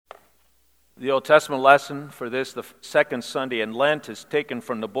The Old Testament lesson for this, the second Sunday in Lent, is taken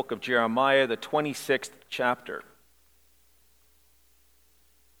from the book of Jeremiah, the 26th chapter.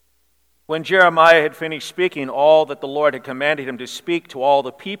 When Jeremiah had finished speaking all that the Lord had commanded him to speak to all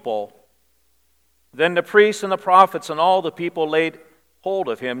the people, then the priests and the prophets and all the people laid hold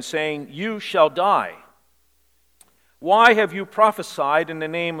of him, saying, "You shall die. Why have you prophesied in the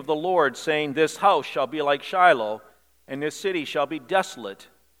name of the Lord, saying, 'This house shall be like Shiloh, and this city shall be desolate,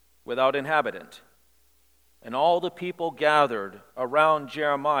 without inhabitant?'" And all the people gathered around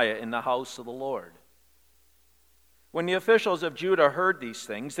Jeremiah in the house of the Lord. When the officials of Judah heard these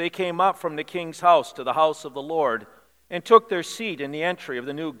things, they came up from the king's house to the house of the Lord, and took their seat in the entry of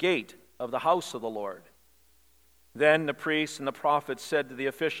the new gate of the house of the Lord. Then the priests and the prophets said to the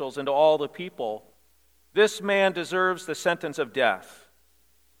officials and to all the people, "This man deserves the sentence of death,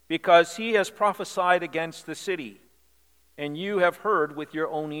 because he has prophesied against the city, and you have heard with your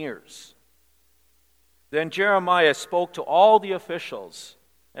own ears." Then Jeremiah spoke to all the officials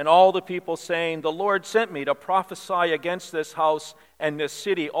and all the people, saying, "The Lord sent me to prophesy against this house and this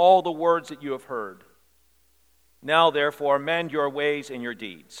city all the words that you have heard. Now, therefore, mend your ways and your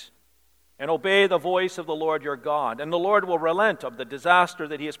deeds, and obey the voice of the Lord your God, and the Lord will relent of the disaster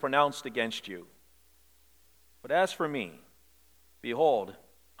that he has pronounced against you. But as for me, behold,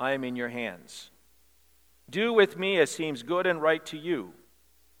 I am in your hands. Do with me as seems good and right to you.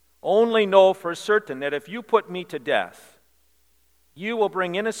 Only know for certain that if you put me to death, you will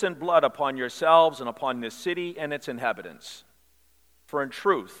bring innocent blood upon yourselves and upon this city and its inhabitants. For in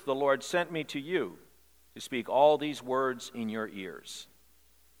truth, the Lord sent me to you to speak all these words in your ears."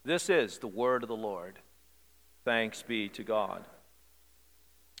 This is the word of the Lord. Thanks be to God.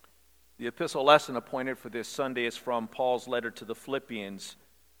 The epistle lesson appointed for this Sunday is from Paul's letter to the Philippians,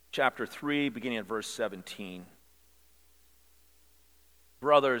 chapter 3, beginning at verse 17.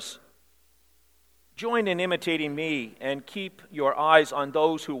 "Brothers, join in imitating me and keep your eyes on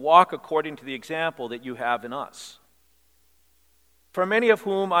those who walk according to the example that you have in us. For many of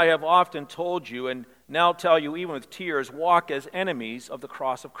whom I have often told you, and now tell you even with tears, walk as enemies of the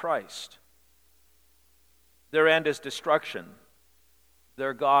cross of Christ. Their end is destruction.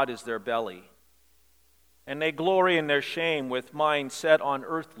 Their God is their belly. And they glory in their shame with mind set on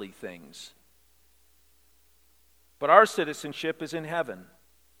earthly things. But our citizenship is in heaven,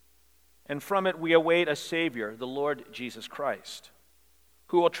 and from it we await a Savior, the Lord Jesus Christ,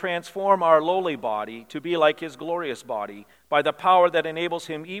 who will transform our lowly body to be like his glorious body by the power that enables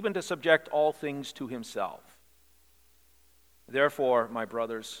him even to subject all things to himself. Therefore, my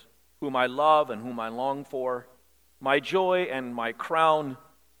brothers, whom I love and whom I long for, my joy and my crown,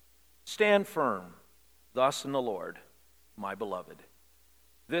 stand firm thus in the Lord, my beloved."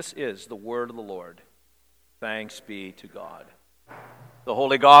 This is the word of the Lord. Thanks be to God. The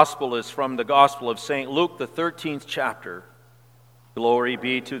Holy Gospel is from the Gospel of St. Luke, the 13th chapter. Glory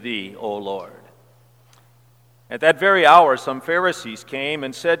be to thee, O Lord. At that very hour, some Pharisees came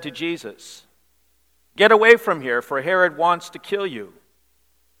and said to Jesus, "Get away from here, for Herod wants to kill you."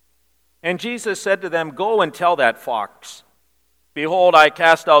 And Jesus said to them, "Go and tell that fox, behold, I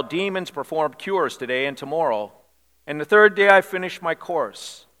cast out demons, perform cures today and tomorrow, and the third day I finish my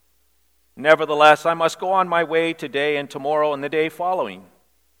course. Nevertheless, I must go on my way today and tomorrow and the day following.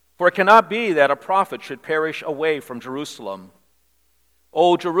 For it cannot be that a prophet should perish away from Jerusalem.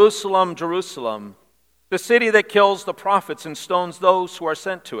 O Jerusalem, Jerusalem, the city that kills the prophets and stones those who are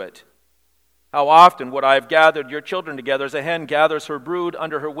sent to it. How often would I have gathered your children together as a hen gathers her brood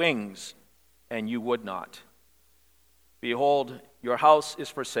under her wings, and you would not. Behold, your house is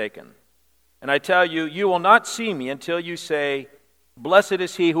forsaken. And I tell you, you will not see me until you say, 'Blessed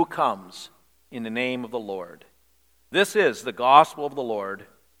is he who comes in the name of the Lord.'" This is the gospel of the Lord.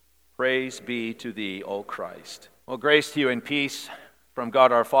 Praise be to thee, O Christ. Well, grace to you and peace from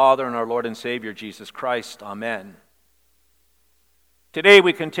God our Father and our Lord and Savior Jesus Christ. Amen. Today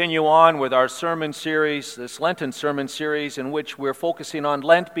we continue on with our sermon series, this Lenten sermon series, in which we're focusing on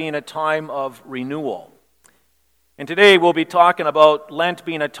Lent being a time of renewal. And today we'll be talking about Lent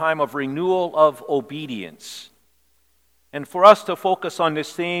being a time of renewal of obedience. And for us to focus on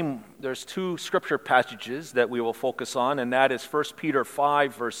this theme, there's two scripture passages that we will focus on, and that is 1 Peter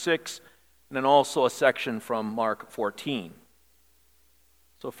 5, verse 6, and then also a section from Mark 14.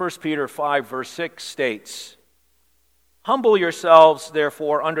 So 1 Peter 5, verse 6 states, "Humble yourselves,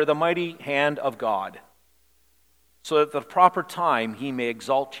 therefore, under the mighty hand of God, so that at the proper time he may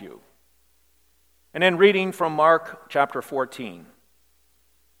exalt you." And then reading from Mark chapter 14.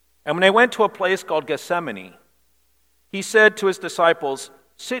 "And when they went to a place called Gethsemane, he said to his disciples,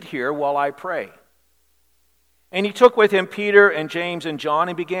 'Sit here while I pray.' And he took with him Peter and James and John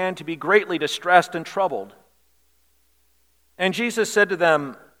and began to be greatly distressed and troubled. And Jesus said to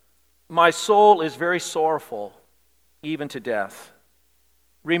them, "My soul is very sorrowful, even to death.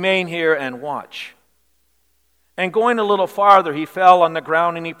 Remain here and watch." And going a little farther, he fell on the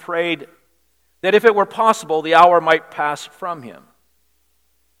ground and he prayed that if it were possible, the hour might pass from him.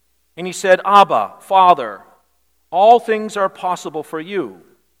 And he said, "Abba, Father, all things are possible for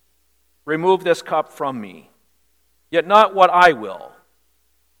you. Remove this cup from me. Yet not what I will,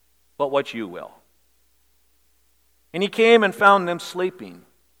 but what you will." And he came and found them sleeping.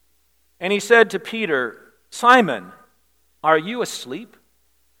 And he said to Peter, "Simon, are you asleep?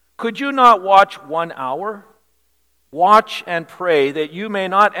 Could you not watch 1 hour? Watch and pray that you may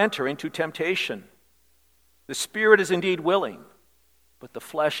not enter into temptation. The spirit is indeed willing, but the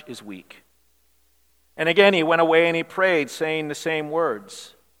flesh is weak." And again he went away and he prayed, saying the same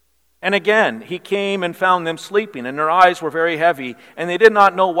words. And again he came and found them sleeping, and their eyes were very heavy, and they did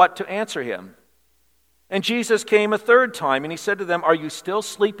not know what to answer him. And Jesus came a third time, and he said to them, "Are you still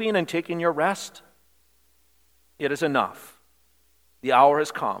sleeping and taking your rest? It is enough. The hour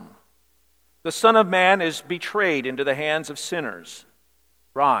has come. The Son of Man is betrayed into the hands of sinners.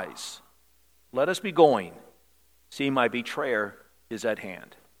 Rise, let us be going. See, my betrayer is at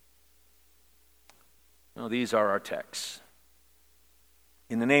hand." Now, these are our texts.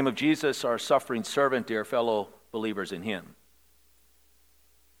 In the name of Jesus, our suffering servant, dear fellow believers in him.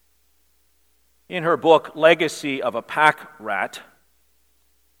 In her book, Legacy of a Pack Rat,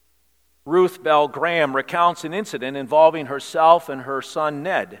 Ruth Bell Graham recounts an incident involving herself and her son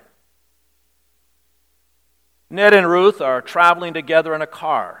Ned. Ned and Ruth are traveling together in a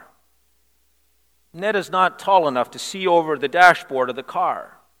car. Ned is not tall enough to see over the dashboard of the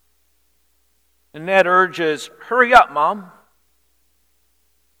car. And Ned urges, "Hurry up, Mom."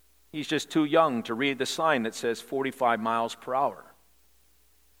 He's just too young to read the sign that says 45 miles per hour.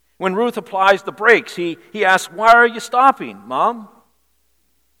 When Ruth applies the brakes, he asks, "Why are you stopping, Mom?"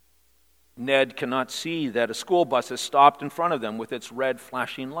 Ned cannot see that a school bus has stopped in front of them with its red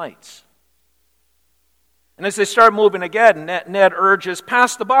flashing lights. And as they start moving again, Ned urges,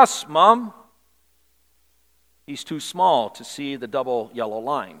 "Pass the bus, Mom." He's too small to see the double yellow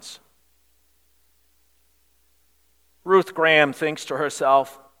lines. Ruth Graham thinks to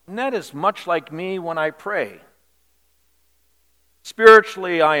herself, "Ned is much like me when I pray.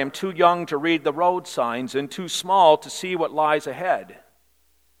 Spiritually, I am too young to read the road signs and too small to see what lies ahead.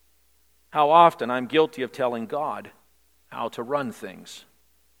 How often I'm guilty of telling God how to run things."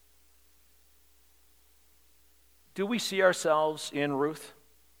 Do we see ourselves in Ruth?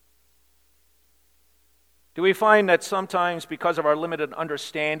 Do we find that sometimes because of our limited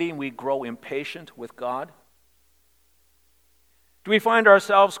understanding, we grow impatient with God? Do we find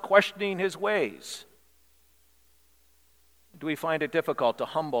ourselves questioning his ways? Do we find it difficult to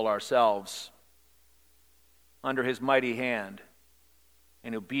humble ourselves under his mighty hand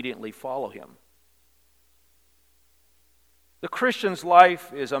and obediently follow him? The Christian's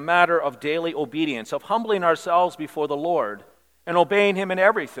life is a matter of daily obedience, of humbling ourselves before the Lord and obeying him in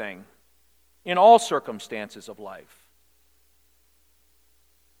everything, in all circumstances of life.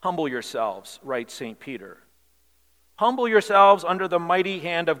 Humble yourselves, writes St. Peter. Humble yourselves under the mighty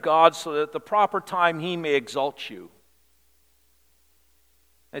hand of God so that at the proper time he may exalt you.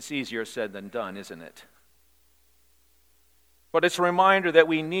 That's easier said than done, isn't it? But it's a reminder that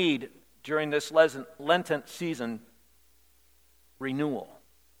we need, during this Lenten season, renewal.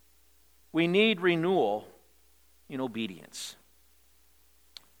 We need renewal in obedience.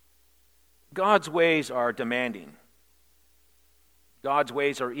 God's ways are demanding. God's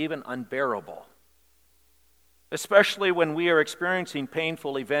ways are even unbearable, especially when we are experiencing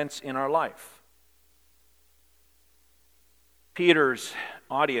painful events in our life. Peter's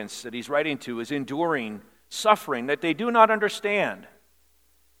audience that he's writing to is enduring suffering that they do not understand.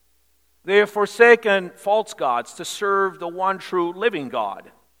 They have forsaken false gods to serve the one true living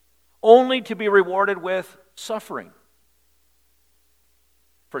God, only to be rewarded with suffering.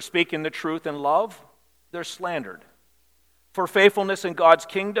 For speaking the truth in love, they're slandered. For faithfulness in God's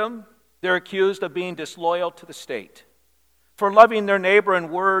kingdom, they're accused of being disloyal to the state. For loving their neighbor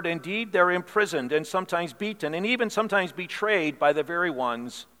in word and deed, they're imprisoned and sometimes beaten and even sometimes betrayed by the very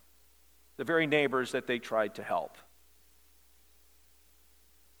neighbors that they tried to help.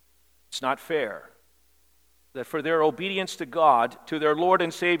 It's not fair that for their obedience to God, to their Lord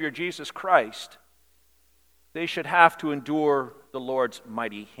and Savior Jesus Christ, they should have to endure the Lord's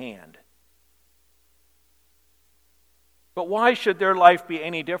mighty hand. But why should their life be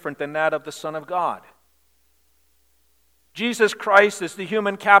any different than that of the Son of God? Jesus Christ is the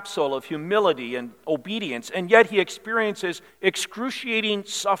human capsule of humility and obedience, and yet he experiences excruciating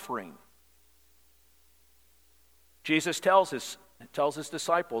suffering. Jesus tells his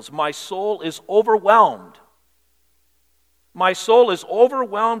disciples, "My soul is overwhelmed. My soul is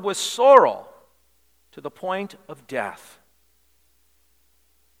overwhelmed with sorrow to the point of death."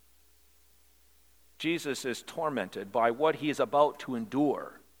 Jesus is tormented by what he is about to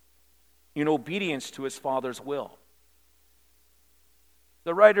endure in obedience to his Father's will.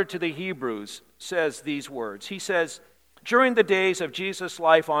 The writer to the Hebrews says these words. He says, "During the days of Jesus'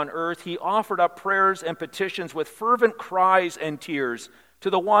 life on earth, he offered up prayers and petitions with fervent cries and tears to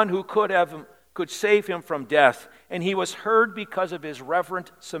the one who could save him from death, and he was heard because of his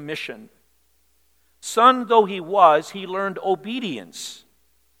reverent submission. Son though he was, he learned obedience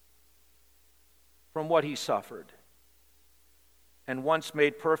from what he suffered. And once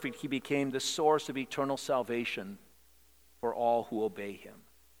made perfect, he became the source of eternal salvation for all who obey him."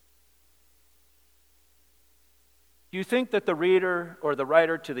 Do you think that the reader or the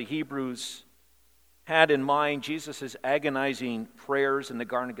writer to the Hebrews had in mind Jesus' agonizing prayers in the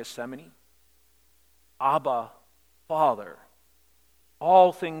Garden of Gethsemane? "Abba, Father,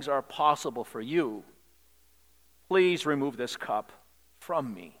 all things are possible for you. Please remove this cup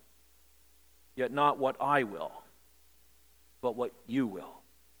from me. Yet not what I will, but what you will."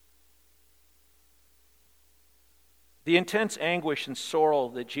 The intense anguish and sorrow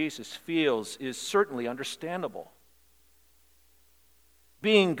that Jesus feels is certainly understandable.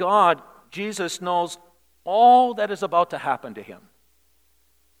 Being God, Jesus knows all that is about to happen to him.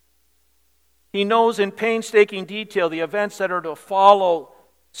 He knows in painstaking detail the events that are to follow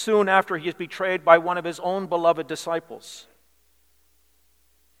soon after he is betrayed by one of his own beloved disciples.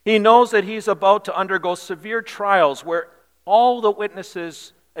 He knows that he's about to undergo severe trials where all the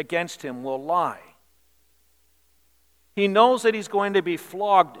witnesses against him will lie. He knows that he's going to be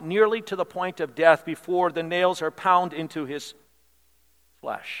flogged nearly to the point of death before the nails are pounded into his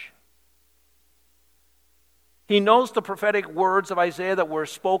flesh. He knows the prophetic words of Isaiah that were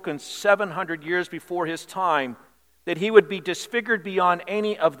spoken 700 years before his time, that he would be disfigured beyond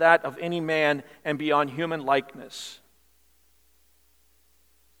any of that of any man and beyond human likeness.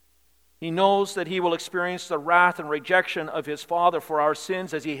 He knows that he will experience the wrath and rejection of his Father for our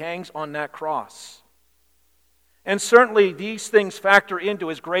sins as he hangs on that cross. And certainly these things factor into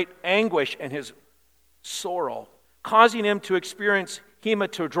his great anguish and his sorrow, causing him to experience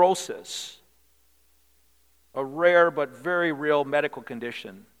hematidrosis, a rare but very real medical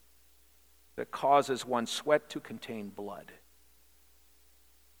condition that causes one's sweat to contain blood.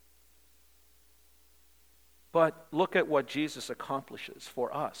 But look at what Jesus accomplishes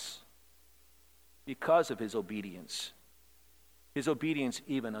for us because of his obedience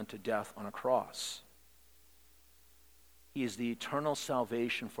even unto death on a cross. He is the eternal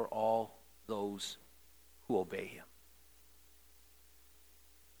salvation for all those who obey him.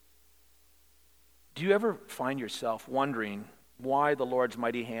 Do you ever find yourself wondering why the Lord's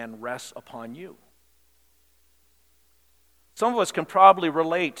mighty hand rests upon you? Some of us can probably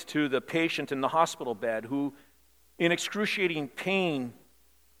relate to the patient in the hospital bed who, in excruciating pain,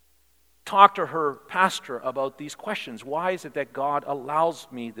 talked to her pastor about these questions. Why is it that God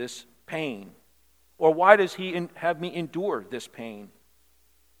allows me this pain? Or why does he have me endure this pain?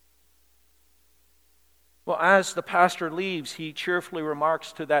 Well, as the pastor leaves, he cheerfully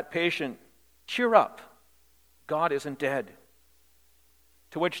remarks to that patient, "Cheer up, God isn't dead."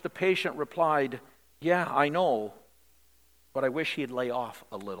 To which the patient replied, "Yeah, I know, but I wish he'd lay off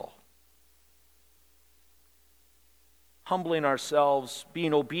a little." Humbling ourselves,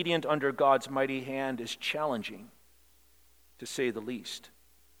 being obedient under God's mighty hand is challenging, to say the least.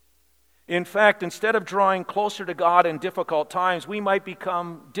 In fact, instead of drawing closer to God in difficult times, we might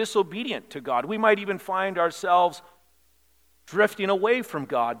become disobedient to God. We might even find ourselves drifting away from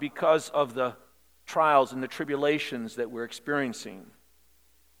God because of the trials and the tribulations that we're experiencing.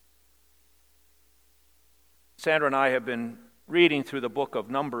 Sandra and I have been reading through the book of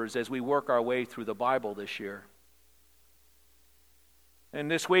Numbers as we work our way through the Bible this year.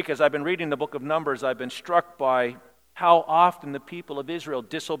 And this week, as I've been reading the book of Numbers, I've been struck by how often the people of Israel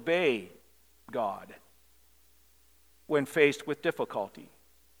disobey God when faced with difficulty.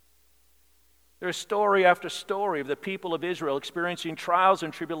 There's story after story of the people of Israel experiencing trials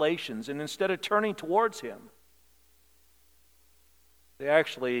and tribulations, and instead of turning towards him, they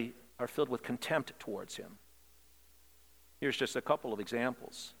actually are filled with contempt towards him. Here's just a couple of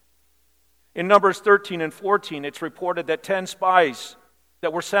examples. In Numbers 13 and 14, it's reported that 10 spies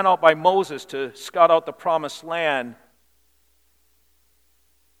that were sent out by Moses to scout out the promised land,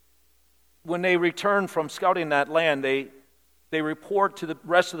 when they returned from scouting that land, they they report to the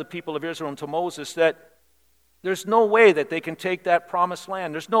rest of the people of Israel and to Moses that there's no way that they can take that promised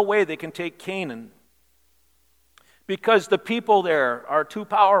land. There's no way they can take Canaan because the people there are too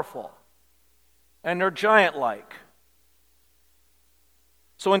powerful and they're giant-like.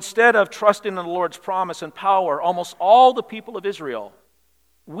 So instead of trusting in the Lord's promise and power, almost all the people of Israel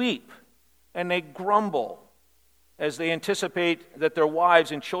weep and they grumble as they anticipate that their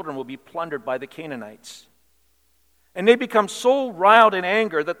wives and children will be plundered by the Canaanites. And they become so riled in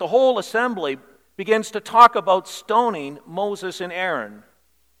anger that the whole assembly begins to talk about stoning Moses and Aaron.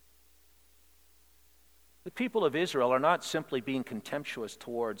 The people of Israel are not simply being contemptuous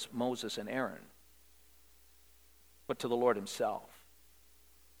towards Moses and Aaron, but to the Lord himself.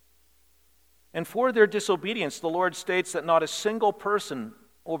 And for their disobedience, the Lord states that not a single person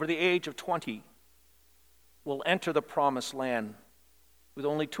over the age of 20 will enter the promised land, with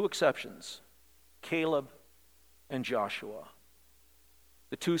only two exceptions, Caleb and Joshua,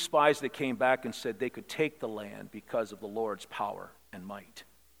 the two spies that came back and said they could take the land because of the Lord's power and might.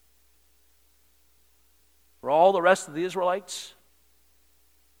 For all the rest of the Israelites,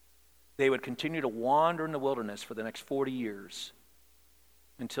 they would continue to wander in the wilderness for the next 40 years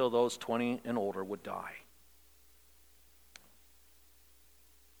until those 20 and older would die.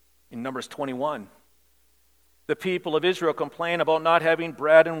 In Numbers 21, the people of Israel complain about not having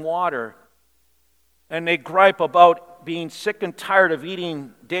bread and water. And they gripe about being sick and tired of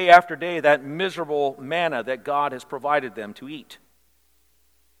eating day after day that miserable manna that God has provided them to eat.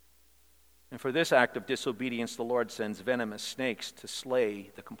 And for this act of disobedience, the Lord sends venomous snakes to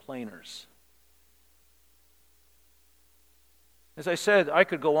slay the complainers. As I said, I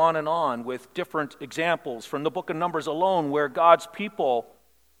could go on with different examples from the book of Numbers alone where God's people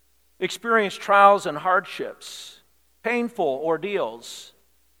experience trials and hardships, painful ordeals.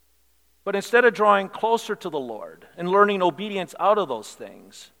 But instead of drawing closer to the Lord and learning obedience out of those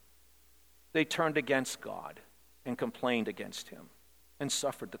things, they turned against God and complained against him and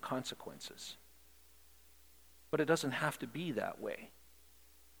suffered the consequences. But it doesn't have to be that way.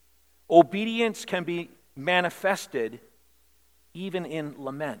 Obedience can be manifested even in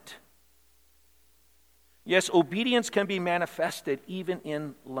lament. Yes, obedience can be manifested even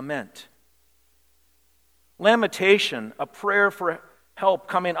in lament. Lamentation, a prayer for help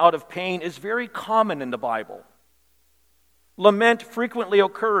coming out of pain, is very common in the Bible. Lament frequently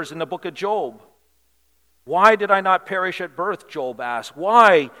occurs in the book of Job. Why did I not perish at birth, Job asked.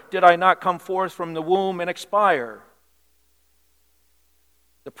 Why did I not come forth from the womb and expire?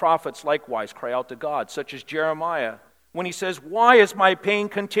 The prophets likewise cry out to God, such as Jeremiah, when he says, why is my pain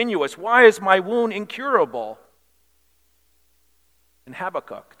continuous? Why is my wound incurable? And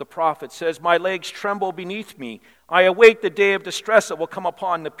Habakkuk, the prophet, says, my legs tremble beneath me. I await the day of distress that will come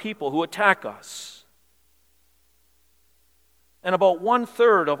upon the people who attack us. And about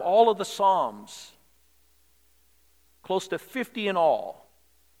 1/3 of all of the Psalms, close to 50 in all,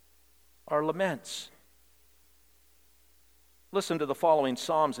 are laments. Listen to the following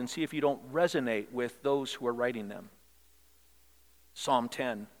Psalms and see if you don't resonate with those who are writing them. Psalm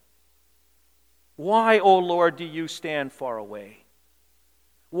 10. Why, O Lord, do you stand far away?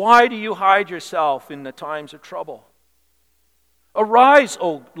 Why do you hide yourself in the times of trouble? Arise,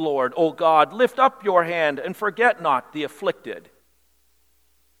 O Lord, O God, lift up your hand and forget not the afflicted.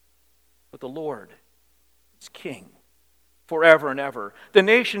 But the Lord is king forever and ever. The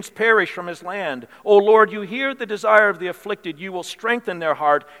nations perish from his land. O Lord, you hear the desire of the afflicted. You will strengthen their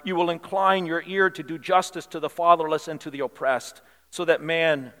heart. You will incline your ear to do justice to the fatherless and to the oppressed, so that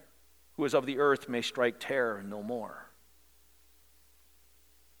man who is of the earth may strike terror and no more.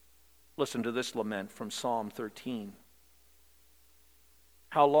 Listen to this lament from Psalm 13.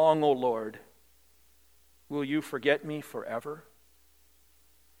 How long, O Lord, will you forget me forever?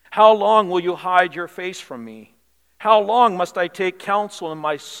 How long will you hide your face from me? How long must I take counsel in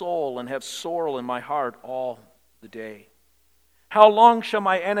my soul and have sorrow in my heart all the day? How long shall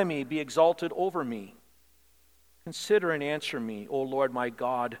my enemy be exalted over me? Consider and answer me, O Lord my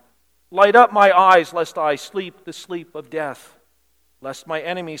God. Light up my eyes, lest I sleep the sleep of death. Lest my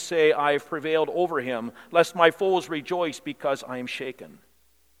enemies say, I have prevailed over him. Lest my foes rejoice because I am shaken.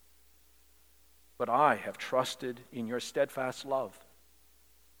 But I have trusted in your steadfast love.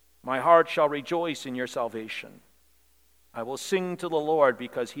 My heart shall rejoice in your salvation. I will sing to the Lord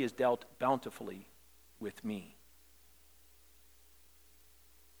because he has dealt bountifully with me.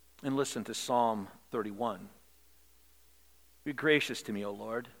 And listen to Psalm 31. Be gracious to me, O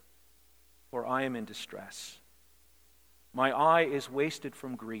Lord, for I am in distress. My eye is wasted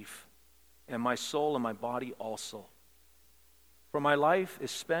from grief, and my soul and my body also. For my life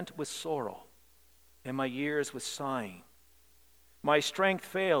is spent with sorrow, and my years with sighing. My strength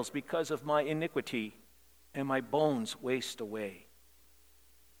fails because of my iniquity, and my bones waste away.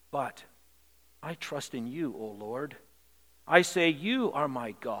 But I trust in you, O Lord. I say, you are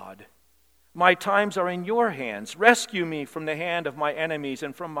my God. My times are in your hands. Rescue me from the hand of my enemies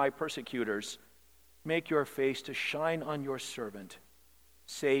and from my persecutors. Make your face to shine on your servant.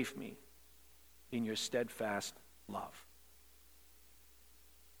 Save me in your steadfast love.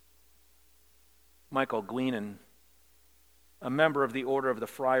 Michael Gleanan, a member of the Order of the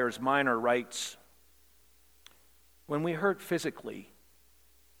Friars Minor, writes, when we hurt physically,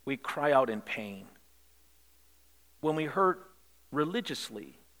 we cry out in pain. When we hurt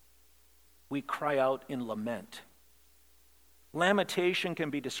religiously, we cry out in lament. Lamentation can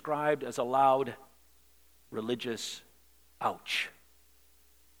be described as a loud, religious ouch.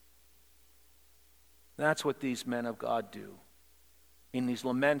 That's what these men of God do in these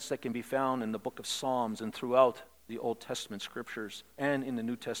laments that can be found in the book of Psalms and throughout the Old Testament scriptures and in the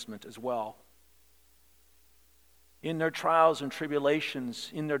New Testament as well. In their trials and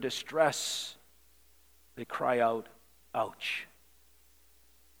tribulations, in their distress, they cry out, ouch.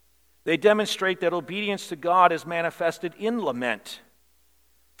 They demonstrate that obedience to God is manifested in lament.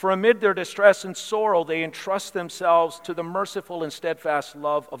 For amid their distress and sorrow, they entrust themselves to the merciful and steadfast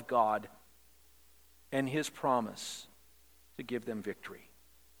love of God and His promise to give them victory.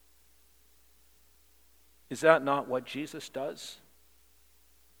 Is that not what Jesus does?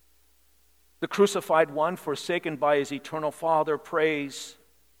 The crucified one, forsaken by his eternal Father, prays,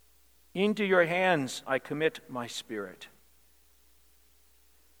 into your hands I commit my spirit.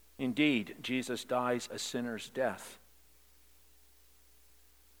 Indeed, Jesus dies a sinner's death.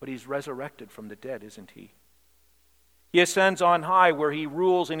 But he's resurrected from the dead, isn't he? He ascends on high where he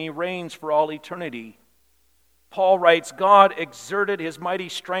rules and he reigns for all eternity. Paul writes, God exerted his mighty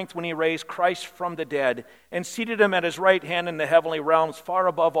strength when he raised Christ from the dead and seated him at his right hand in the heavenly realms, far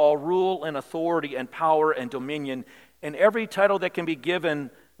above all rule and authority and power and dominion, and every title that can be given,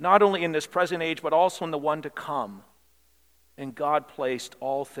 not only in this present age, but also in the one to come. And God placed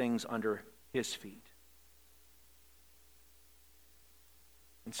all things under his feet.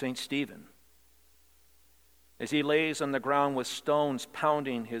 And St. Stephen, as he lays on the ground with stones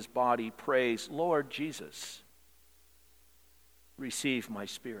pounding his body, prays, Lord Jesus, receive my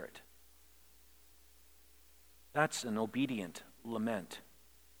spirit. That's an obedient lament.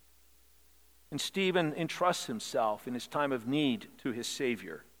 And Stephen entrusts himself in his time of need to his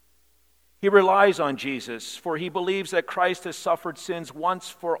Savior. He relies on Jesus, for he believes that Christ has suffered sins once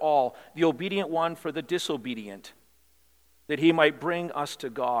for all, the obedient one for the disobedient, that he might bring us to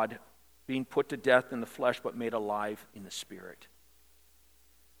God, being put to death in the flesh but made alive in the Spirit.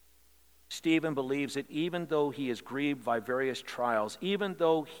 Stephen believes that even though he is grieved by various trials, even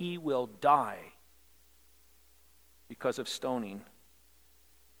though he will die because of stoning,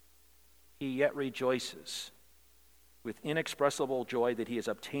 he yet rejoices with inexpressible joy that he is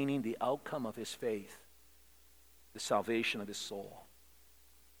obtaining the outcome of his faith, the salvation of his soul.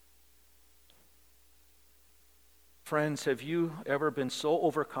 Friends, have you ever been so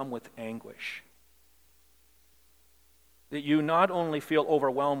overcome with anguish that you not only feel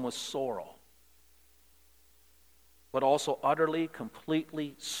overwhelmed with sorrow, but also utterly,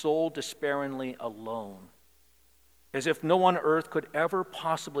 completely, soul-despairingly alone, as if no one on earth could ever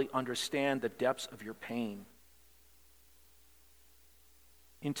possibly understand the depths of your pain?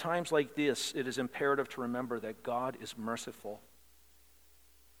 In times like this, it is imperative to remember that God is merciful,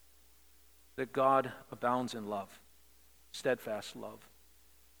 that God abounds in love, steadfast love,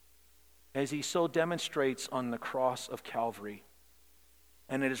 as he so demonstrates on the cross of Calvary,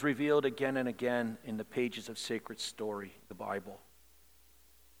 and it is revealed again and again in the pages of sacred story, the Bible.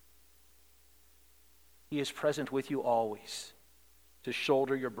 He is present with you always to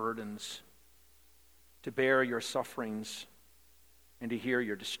shoulder your burdens, to bear your sufferings, and to hear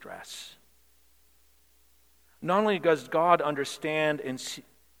your distress. Not only does God understand and see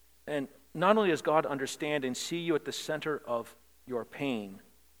you at the center of your pain,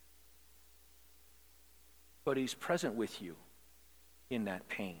 but he's present with you in that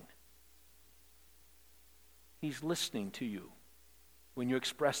pain. He's listening to you when you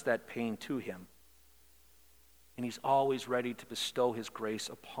express that pain to him, and he's always ready to bestow his grace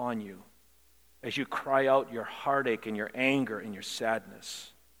upon you as you cry out your heartache and your anger and your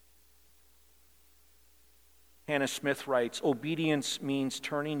sadness. Hannah Smith writes, obedience means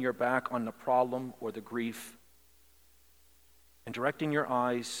turning your back on the problem or the grief and directing your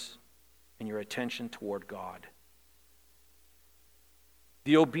eyes and your attention toward God.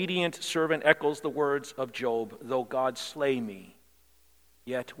 The obedient servant echoes the words of Job, though God slay me,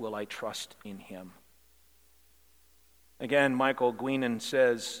 yet will I trust in him. Again, Michael Guinan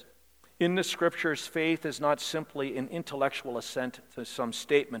says, in the Scriptures, faith is not simply an intellectual assent to some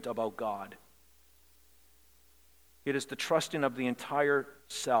statement about God. It is the trusting of the entire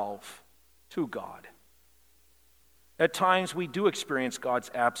self to God. At times, we do experience God's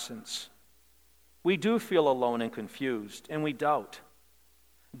absence. We do feel alone and confused, and we doubt.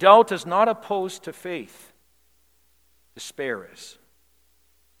 Doubt is not opposed to faith. Despair is.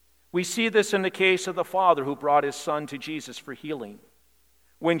 We see this in the case of the father who brought his son to Jesus for healing.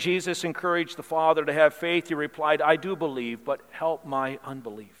 When Jesus encouraged the father to have faith, he replied, I do believe, but help my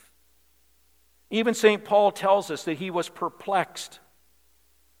unbelief. Even St. Paul tells us that he was perplexed,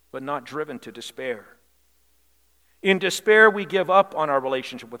 but not driven to despair. In despair, we give up on our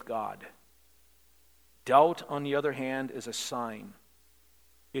relationship with God. Doubt, on the other hand, is a sign.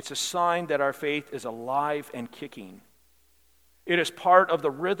 It's a sign that our faith is alive and kicking. It is part of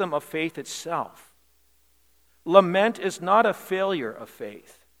the rhythm of faith itself. Lament is not a failure of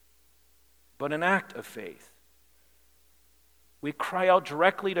faith, but an act of faith. We cry out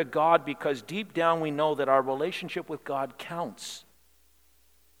directly to God because deep down we know that our relationship with God counts.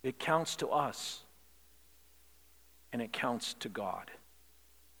 It counts to us, and it counts to God.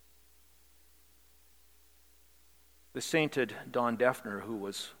 The sainted Don Defner, who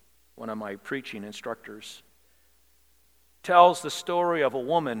was one of my preaching instructors, tells the story of a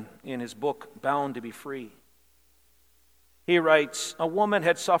woman in his book, Bound to be Free. He writes, a woman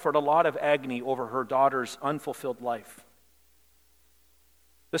had suffered a lot of agony over her daughter's unfulfilled life.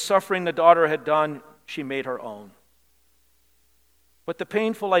 The suffering the daughter had done, she made her own. But the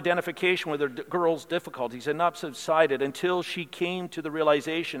painful identification with her girl's difficulties had not subsided until she came to the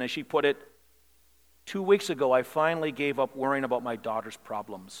realization, as she put it, 2 weeks ago, I finally gave up worrying about my daughter's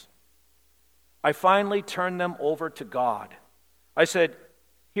problems. I finally turned them over to God. I said,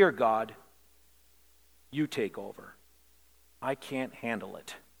 here, God, you take over. I can't handle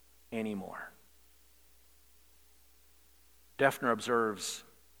it anymore. Defner observes,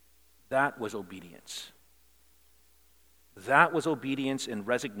 that was obedience. That was obedience and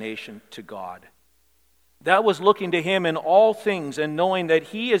resignation to God. That was looking to Him in all things and knowing that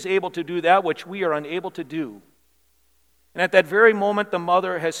He is able to do that which we are unable to do. And at that very moment, the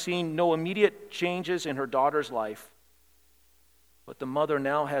mother has seen no immediate changes in her daughter's life. But the mother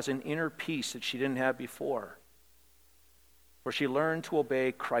now has an inner peace that she didn't have before. For she learned to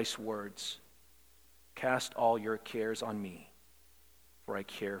obey Christ's words, cast all your cares on me, for I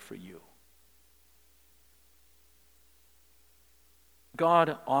care for you.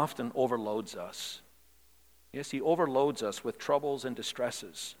 God often overloads us. Yes, He overloads us with troubles and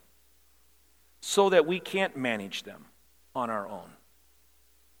distresses so that we can't manage them on our own.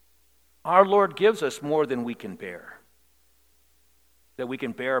 Our Lord gives us more than we can bear, that we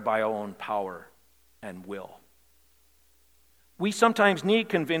can bear by our own power and will. We sometimes need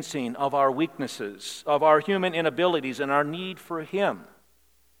convincing of our weaknesses, of our human inabilities, and our need for Him.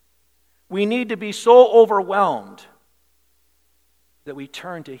 We need to be so overwhelmed that we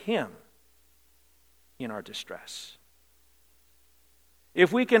turn to Him in our distress.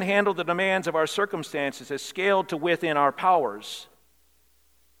 If we can handle the demands of our circumstances as scaled to within our powers,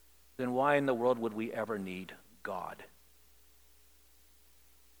 then why in the world would we ever need God?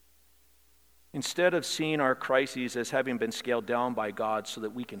 Instead of seeing our crises as having been scaled down by God so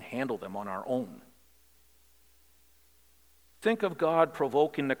that we can handle them on our own, think of God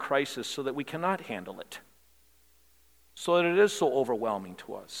provoking the crisis so that we cannot handle it, so that it is so overwhelming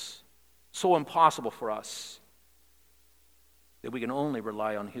to us, so impossible for us, that we can only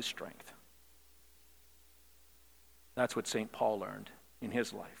rely on His strength. That's what St. Paul learned in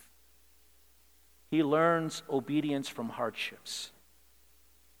his life. He learns obedience from hardships.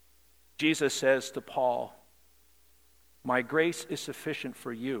 Jesus says to Paul, my grace is sufficient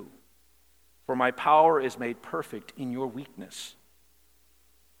for you, for my power is made perfect in your weakness.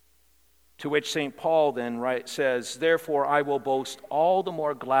 To which St. Paul then says, therefore I will boast all the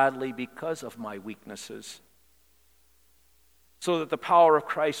more gladly because of my weaknesses, so that the power of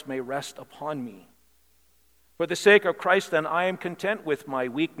Christ may rest upon me. For the sake of Christ, then, I am content with my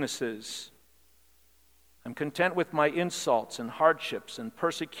weaknesses. I'm content with my insults and hardships and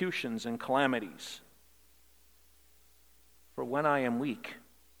persecutions and calamities. For when I am weak,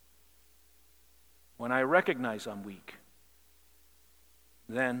 when I recognize I'm weak,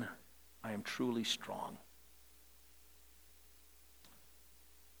 then I am truly strong.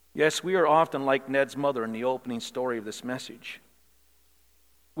 Yes, we are often like Ned's mother in the opening story of this message.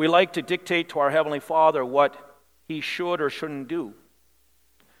 We like to dictate to our Heavenly Father what He should or shouldn't do.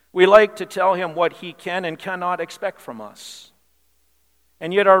 We like to tell Him what He can and cannot expect from us.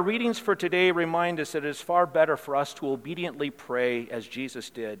 And yet our readings for today remind us that it is far better for us to obediently pray as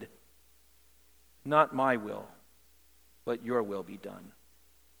Jesus did. Not my will, but your will be done.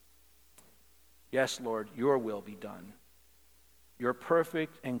 Yes, Lord, your will be done. Your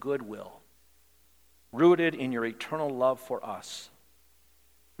perfect and good will, rooted in your eternal love for us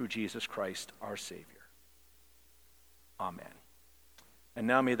through Jesus Christ, our Savior. Amen. And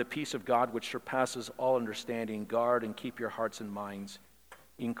now may the peace of God, which surpasses all understanding, guard and keep your hearts and minds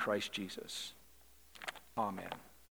in Christ Jesus. Amen.